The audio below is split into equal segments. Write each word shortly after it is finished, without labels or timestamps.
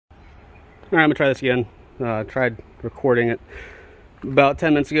Alright, I'm gonna try this again. Tried recording it about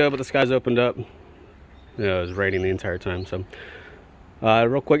 10 minutes ago, but the skies opened up. It was raining the entire time, so.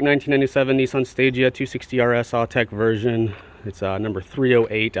 Real quick, 1997 Nissan Stagea 260 RS Autech version. It's number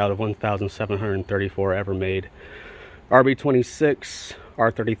 308 out of 1,734 ever made. RB26,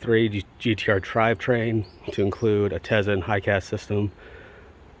 R33 GTR drivetrain to include a Teza and high-cast system.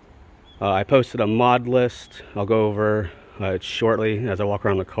 I posted a mod list. I'll go over it shortly as I walk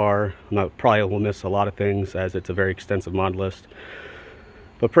around the car. Probably will miss a lot of things as it's a very extensive mod list.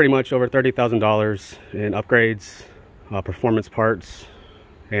 But pretty much over $30,000 in upgrades, performance parts,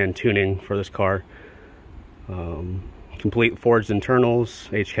 and tuning for this car. Complete forged internals,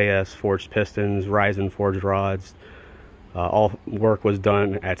 HKS forged pistons, Ryzen forged rods. All work was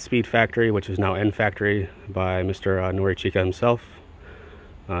done at Speed Factory, which is now N Factory, by Mr. Norichika himself.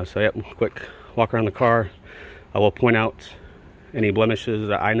 So yep, quick walk around the car. I will point out any blemishes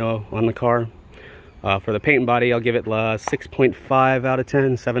that I know on the car. For the paint and body, I'll give it 6.5 out of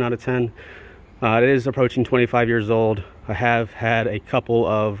 10, 7 out of 10. It is approaching 25 years old. I have had a couple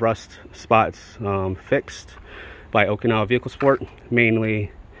of rust spots fixed by Okuma Vehicle Sport,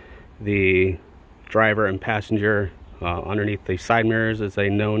 mainly the driver and passenger underneath the side mirrors is a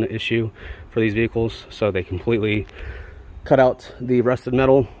known issue for these vehicles. So they completely cut out the rusted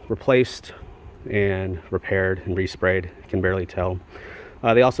metal, replaced and repaired and resprayed. You can barely tell.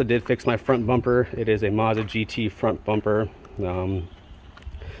 They also did fix my front bumper. It is a Mazda GT front bumper,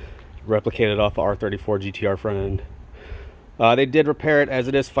 replicated off the R34 GTR front end. They did repair it as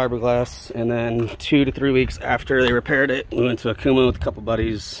it is fiberglass, and then 2 to 3 weeks after they repaired it, we went to Okuma with a couple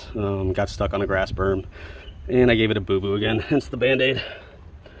buddies, got stuck on a grass berm, and I gave it a boo-boo again, hence the band-aid.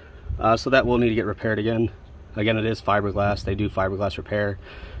 So that will need to get repaired again. Again, it is fiberglass. They do fiberglass repair,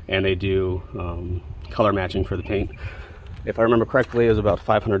 and they do color matching for the paint. If I remember correctly, it was about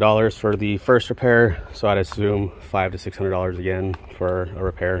 $500 for the first repair, so I'd assume $500 to $600 again for a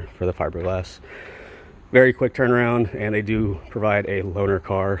repair for the fiberglass. Very quick turnaround, and they do provide a loaner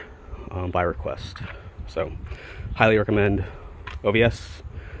car by request. So, highly recommend OVS.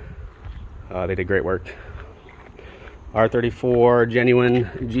 They did great work. R34 genuine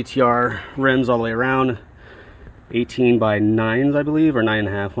GTR rims all the way around. 18 by 9s, I believe, or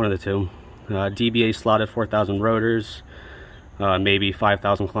 9.5, one of the two. DBA slotted 4,000 rotors, maybe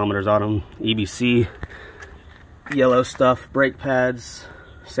 5,000 kilometers on them. EBC, yellow stuff, brake pads,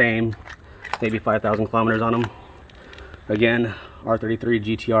 same, maybe 5,000 kilometers on them. Again, R33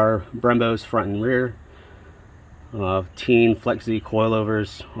 GTR Brembos front and rear. Teen Flex Z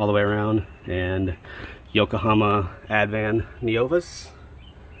coilovers all the way around, and Yokohama Advan Neovas.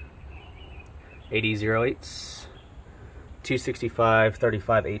 8008s. 265,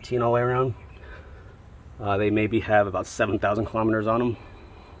 35, 18 all the way around. They maybe have about 7,000 kilometers on them,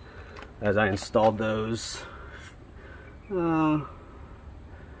 as I installed those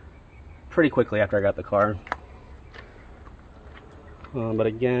pretty quickly after I got the car. But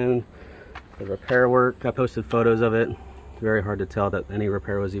again, the repair work, I posted photos of it. Very hard to tell that any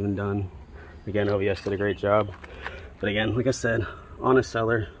repair was even done. Again, OVS did a great job. But again, like I said, honest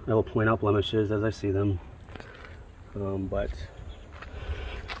seller, I will point out blemishes as I see them. But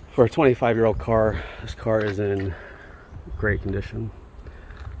for a 25-year-old car, this car is in great condition.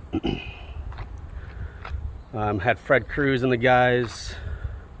 Had Fred Cruz and the guys,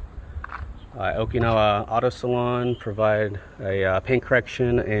 Okinawa Auto Salon, provide a paint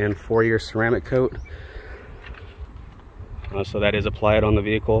correction and 4-year ceramic coat. So that is applied on the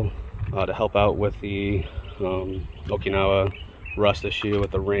vehicle to help out with the Okinawa rust issue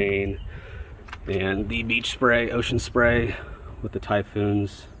with the rain, and the beach spray, ocean spray with the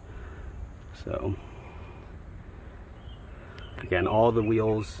typhoons. So again, all the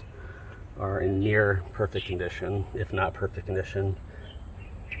wheels are in near perfect condition, if not perfect condition.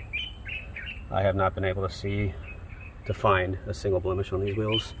 I have not been able to find a single blemish on these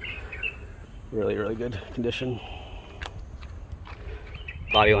wheels. Really, really good condition.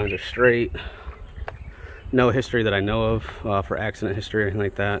 Body lines are straight. No history that I know of for accident history or anything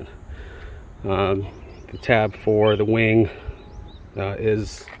like that. The tab for the wing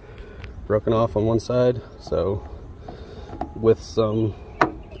is broken off on one side, so with some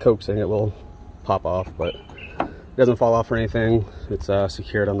coaxing it will pop off, but it doesn't fall off or anything. It's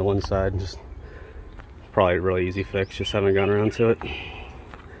secured on the one side. Just probably a really easy fix, just haven't gone around to it.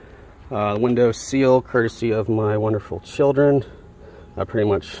 Window seal, courtesy of my wonderful children. Pretty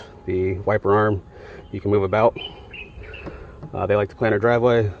much the wiper arm you can move about. They like to plan our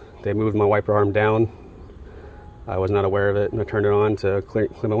driveway. They moved my wiper arm down. I was not aware of it, and I turned it on to clean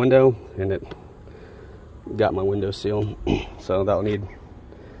my window, and it got my window seal. So that'll need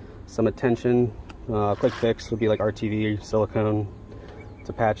some attention. Quick fix would be like RTV silicone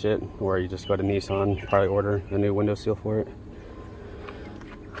to patch it, or you just go to Nissan, probably order a new window seal for it.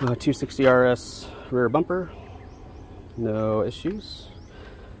 260 RS rear bumper, no issues.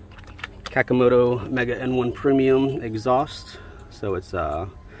 Kakamoto Mega N1 Premium exhaust. So it's the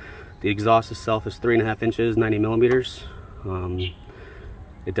exhaust itself is 3.5 inches, 90 millimeters.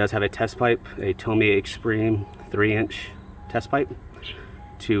 It does have a test pipe, a Tomei Extreme 3-inch test pipe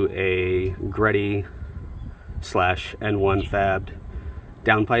to a Greddy / N1 fabbed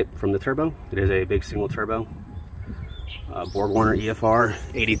downpipe from the turbo. It is a big single turbo. Borg Warner EFR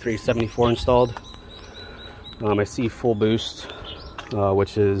 8374 installed. I see full boost,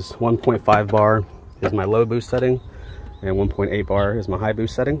 which is 1.5 bar is my low boost setting, and 1.8 bar is my high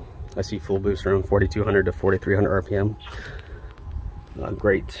boost setting. I see full boost around 4200 to 4300 RPM.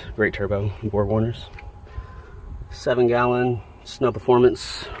 Great turbo, Borg Warners. 7-gallon Snow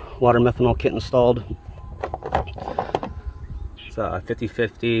Performance water methanol kit installed. It's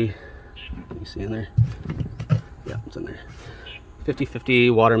 50/50. You see in there? Yeah, it's in there.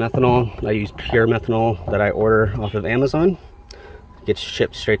 50/50 water methanol. I use pure methanol that I order off of Amazon. Gets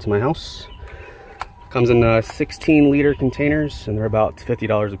shipped straight to my house. Comes in 16-liter containers, and they're about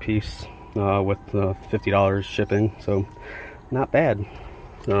 $50 a piece, with $50 shipping, so not bad.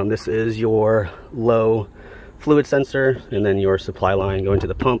 This is your low fluid sensor, and then your supply line going to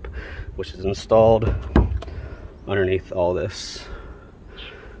the pump, which is installed underneath all this.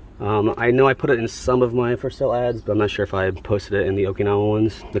 I know I put it in some of my for sale ads, but I'm not sure if I posted it in the Okinawa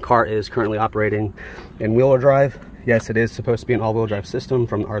ones. The car is currently operating in wheel-wheel drive. Yes, it is supposed to be an all-wheel drive system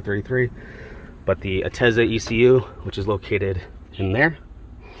from the R33, but the Ateza ECU, which is located in there,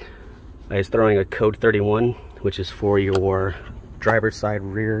 is throwing a code 31, which is for your driver's side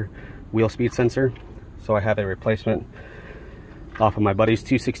rear wheel speed sensor. So I have a replacement off of my buddy's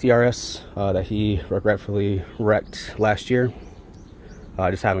 260 RS that he regretfully wrecked last year. I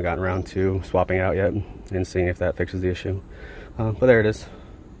just haven't gotten around to swapping it out yet and seeing if that fixes the issue. But there it is.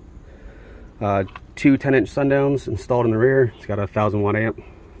 2 10-inch sundowns installed in the rear. It's got a 1000 watt amp.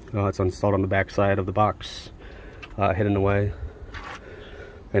 It's installed on the back side of the box, hidden away.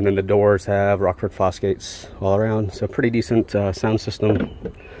 And then the doors have Rockford Fosgates all around. So pretty decent sound system.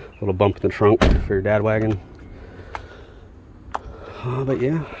 Little bump in the trunk for your dad wagon. But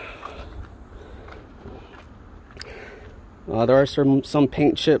yeah. There are some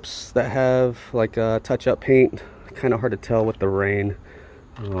paint chips that have like touch-up paint. Kind of hard to tell with the rain.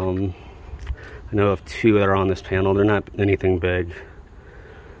 I know of 2 that are on this panel. They're not anything big.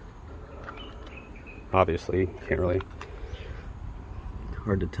 Obviously, can't really.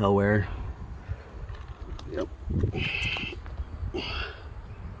 Hard to tell where. Yep.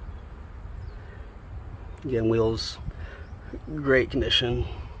 Again, wheels, great condition.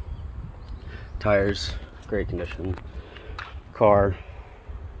 Tires, great condition. Car,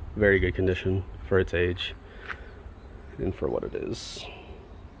 very good condition for its age and for what it is.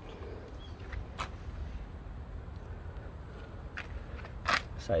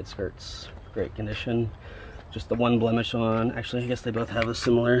 Side skirts, great condition. Just the one blemish on, actually I guess they both have a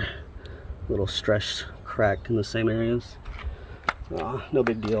similar little stress crack in the same areas. No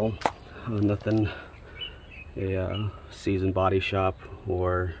big deal. Nothing a seasoned body shop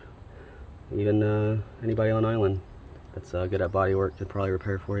or even anybody on island that's good at body work could probably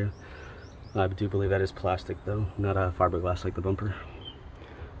repair for you. I do believe that is plastic though, not a fiberglass like the bumper.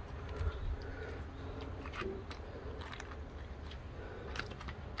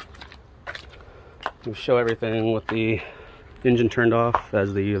 We'll show everything with the engine turned off,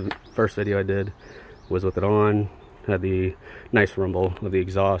 as the first video I did was with it on. Had the nice rumble of the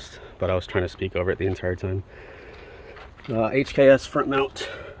exhaust, but I was trying to speak over it the entire time. HKS front mount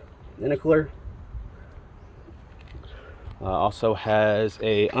intercooler. Also has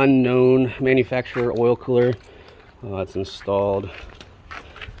a unknown manufacturer oil cooler. It's installed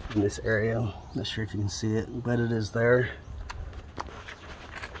in this area. I'm not sure if you can see it, but it is there.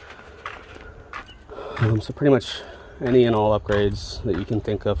 So pretty much any and all upgrades that you can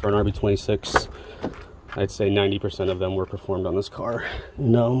think of for an RB26, I'd say 90% of them were performed on this car.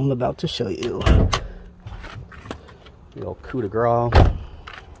 Now I'm about to show you. The old coup de grace.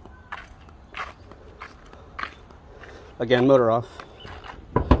 Again, motor off.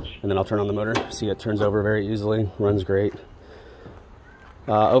 And then I'll turn on the motor. See, it turns over very easily, runs great.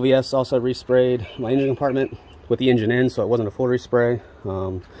 OBS also resprayed my engine compartment with the engine in, so it wasn't a full respray.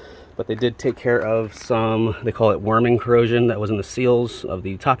 But they did take care of some, they call it worming corrosion, that was in the seals of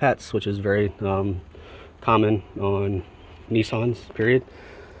the top hats, which is very common on Nissans, period.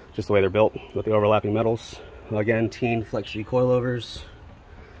 Just the way they're built with the overlapping metals. Again, teen flexi coilovers,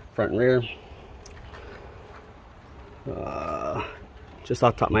 front and rear. Just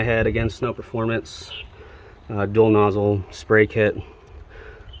off the top of my head, again, Snow Performance, dual nozzle spray kit,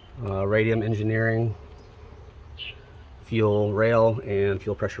 Radium Engineering, fuel rail and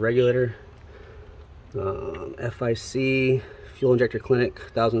fuel pressure regulator, FIC, Fuel Injector Clinic,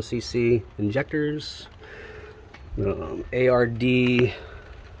 1000cc injectors, ARD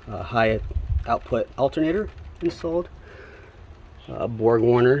high output alternator installed, Borg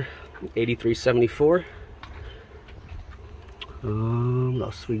Warner 8374. What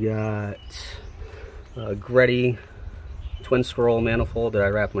else we got? Greddy twin scroll manifold that I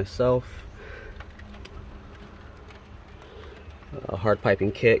wrapped myself. Hard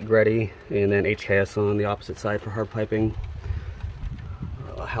piping kit, Greddy, and then HKS on the opposite side for hard piping.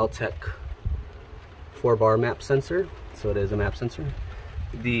 Haltech 4-bar map sensor, so it is a map sensor.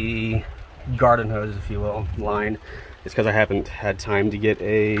 The garden hose, if you will, line is because I haven't had time to get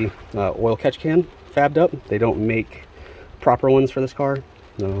a oil catch can fabbed up. They don't make proper ones for this car.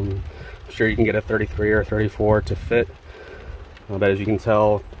 I'm sure you can get a 33 or 34 to fit, but as you can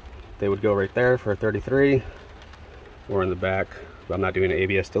tell, they would go right there for a 33 or in the back, but I'm not doing an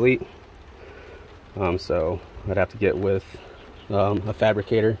ABS delete, so I'd have to get with a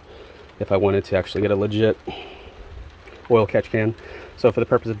fabricator if I wanted to actually get a legit oil catch can. So for the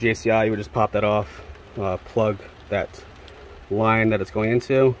purpose of JCI, you would just pop that off, plug that line that it's going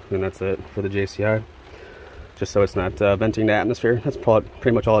into, and that's it for the JCI. Just so it's not venting the atmosphere. That's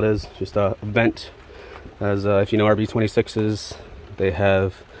pretty much all it is, just a vent. As if you know RB26s, they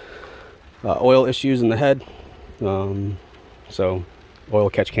have oil issues in the head. So oil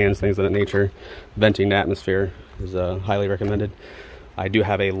catch cans, things of that nature, venting the atmosphere is highly recommended. I do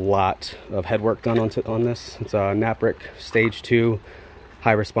have a lot of head work done on this. It's a Napric Stage 2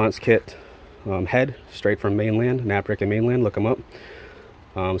 high response kit head, straight from mainland, Napric and mainland, look them up.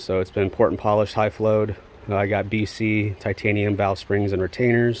 So it's been port and polished, high flowed. I got BC titanium valve springs and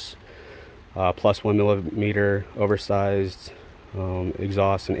retainers, plus 1 millimeter oversized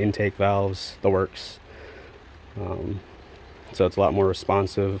exhaust and intake valves, the works. So it's a lot more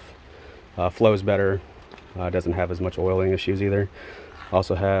responsive, flows better, doesn't have as much oiling issues either.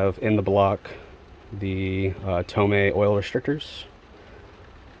 Also have in the block the Tomei oil restrictors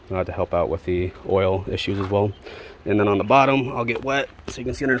to help out with the oil issues as well. And then on the bottom, I'll get wet so you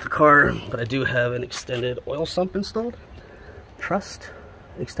can see underneath the car, but I do have an extended oil sump installed. Trust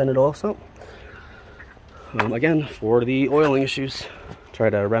extended oil sump. Again, for the oiling issues, try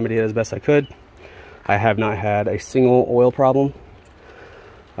to remedy it as best I could. I have not had a single oil problem.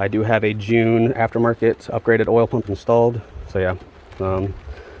 I do have a June aftermarket upgraded oil pump installed. So yeah,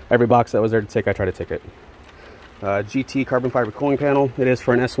 every box that was there to tick, I try to tick it. GT carbon fiber cooling panel. It is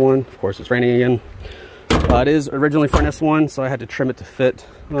for an S1. Of course, it's raining again. It is originally for an S1, so I had to trim it to fit.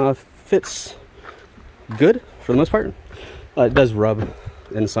 Fits good for the most part. It does rub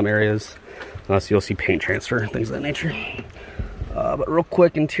in some areas, so you'll see paint transfer, things of that nature. But real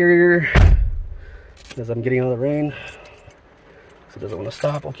quick, interior, as I'm getting out of the rain, so it doesn't want to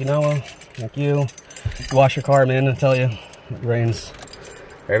stop. Okinawa, thank you. You wash your car, man, I tell you, it rains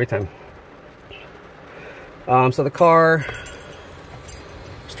every time. So the car,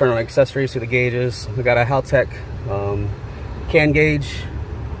 just turn on accessories, see the gauges. We got a Haltech can gauge,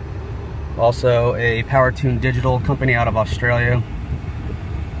 also a PowerTune digital company out of Australia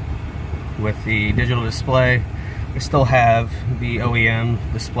with the digital display. We still have the OEM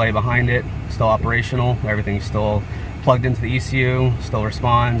display behind it, still operational. Everything's still plugged into the ECU, still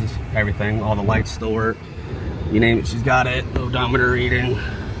responds, everything. All the lights still work. You name it, she's got it. Odometer reading,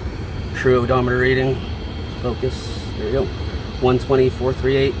 true odometer reading. Focus, there you go.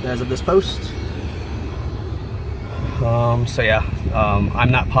 120,438 as of this post. So yeah,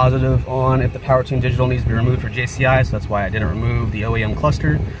 I'm not positive on if the PowerTune digital needs to be removed for JCI, so that's why I didn't remove the OEM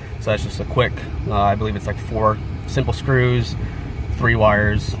cluster. So that's just a quick, I believe it's like 4 simple screws, 3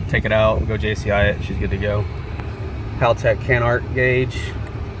 wires, take it out, go JCI it, she's good to go. Haltech can art gauge.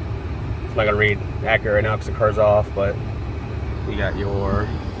 I'm not gonna read accurate right now because the car's off, but you got your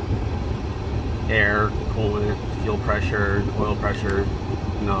air, coolant, fuel pressure, oil pressure,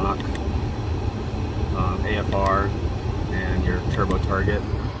 AFR, and your turbo target.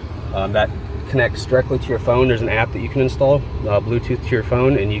 That connects directly to your phone. There's an app that you can install, Bluetooth to your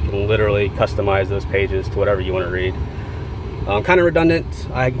phone, and you can literally customize those pages to whatever you want to read. Kind of redundant.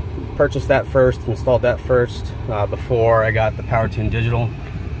 I purchased that first, installed that first before I got the PowerTune digital.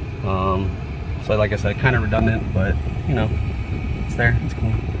 So like I said, kind of redundant, but you know, it's there, it's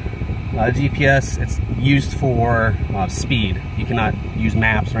cool. GPS, it's used for speed. You cannot use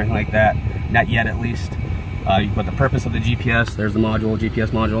maps or anything like that, not yet at least. But the purpose of the GPS, there's the module, GPS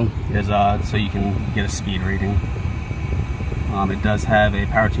module, is so you can get a speed reading. It does have a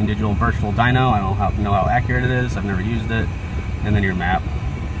power tune digital virtual dyno. I don't know how accurate it is. I've never used it. And then your map,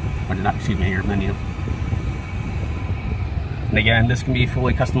 or not, excuse me, your menu. And again, this can be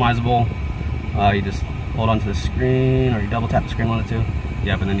fully customizable. You just hold onto the screen, or you double tap the screen on it too.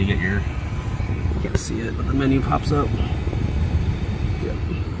 Yep, and then you get your, you can't see it, but the menu pops up. Yep.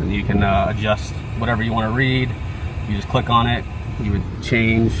 And you can adjust whatever you want to read. You just click on it. You would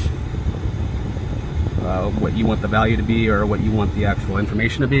change what you want the value to be, or what you want the actual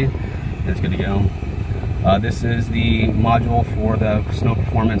information to be, and it's good to go. This is the module for the Snow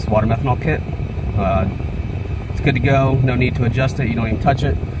Performance Water Methanol Kit. It's good to go. No need to adjust it. You don't even touch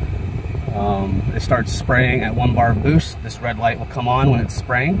it. It starts spraying at 1 bar of boost. This red light will come on when it's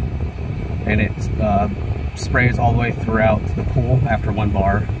spraying, and it sprays all the way throughout the pool after 1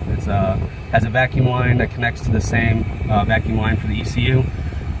 bar. It has a vacuum line that connects to the same vacuum line for the ECU,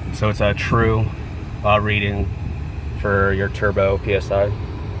 so it's a true reading for your turbo PSI.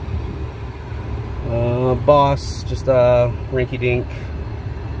 Boss, just rinky-dink.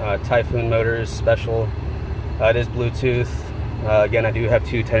 Typhoon motors, special. It is Bluetooth. Again, I do have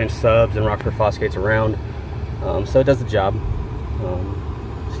 2 10-inch subs and Rockford fosgates around, so it does the job.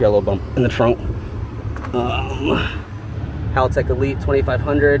 Just got a little bump in the trunk. Haltech Elite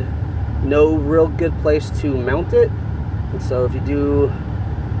 2500. No real good place to mount it, so if you do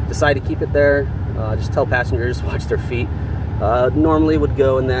decide to keep it there, just tell passengers watch their feet. Normally would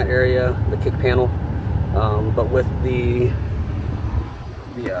go in that area, the kick panel, but with the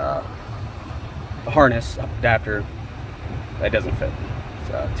harness adapter, that doesn't fit.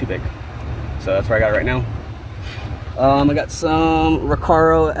 It's too big, so that's where I got it right now. I got some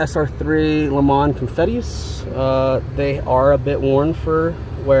Recaro SR3 Le Mans Confettis. They are a bit worn for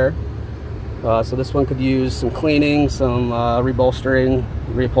wear, so this one could use some cleaning, some reupholstery.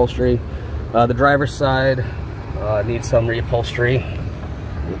 The driver's side needs some reupholstery.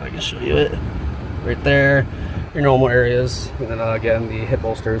 If I can show you it right there, your normal areas, and then again the hip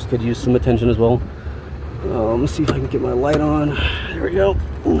bolsters could use some attention as well. Let's see if I can get my light on. There we go.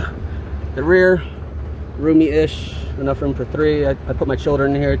 The rear, roomy-ish, enough room for 3. I put my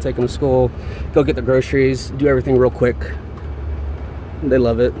children in here, take them to school, go get the groceries, do everything real quick. They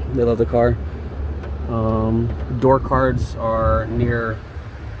love it. They love the car. Door cards are near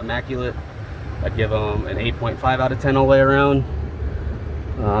immaculate. I'd give them an 8.5 out of 10 all the way around.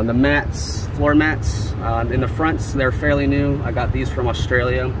 The mats, floor mats, in the fronts, they're fairly new. I got these from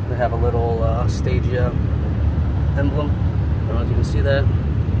Australia. They have a little Stagea emblem. I don't know if you can see that.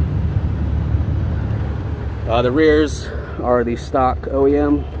 The rears are the stock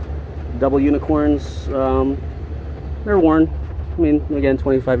OEM double unicorns. They're worn. I mean, again,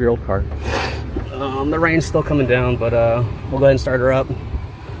 25-year-old car. The rain's still coming down, but we'll go ahead and start her up.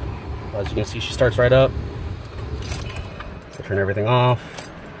 As you can see, she starts right up. So turn everything off.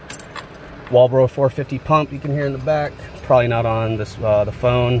 Walbro 450 pump you can hear in the back. Probably not on this the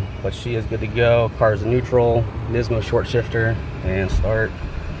phone, but she is good to go. Car's in neutral. Nismo short shifter, and start.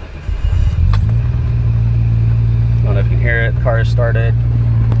 I don't know if you can hear it. The car is started.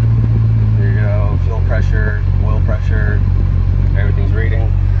 There you go. Fuel pressure, oil pressure, everything's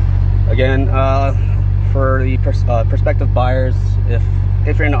reading. Again, for the prospective buyers, if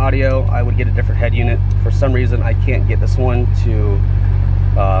you're into audio, I would get a different head unit. For some reason, I can't get this one to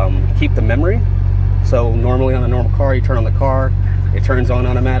keep the memory. So normally on a normal car, you turn on the car, it turns on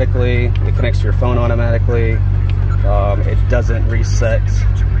automatically, it connects to your phone automatically. It doesn't reset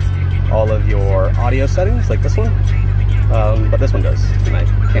all of your audio settings like this one, but this one does, and I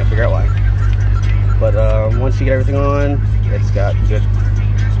can't figure out why. But once you get everything on, it's got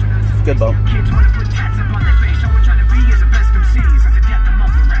good bump.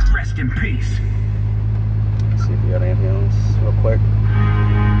 Let's see if you got anything else real quick.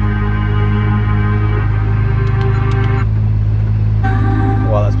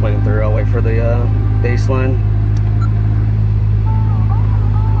 While that's playing through, I'll wait for the bass line.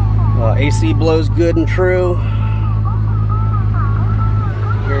 AC blows good and true.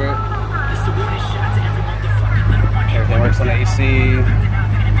 Hear it. Everything works on the AC.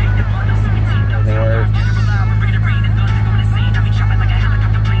 Everything works.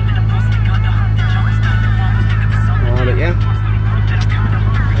 But yeah,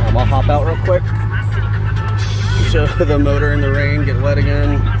 I'll hop out real quick, show the motor in the rain, get wet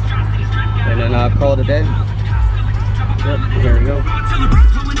again, and then call it a day. Yep, here we go.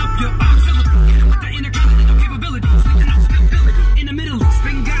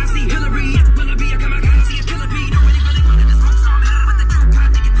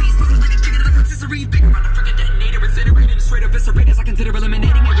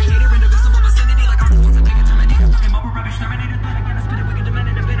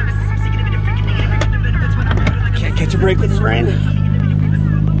 Can't catch a break with this rain.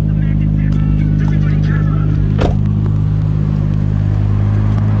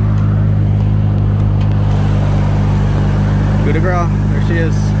 Good girl, there she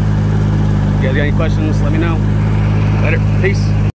is. If you guys got any questions, let me know. Later, peace.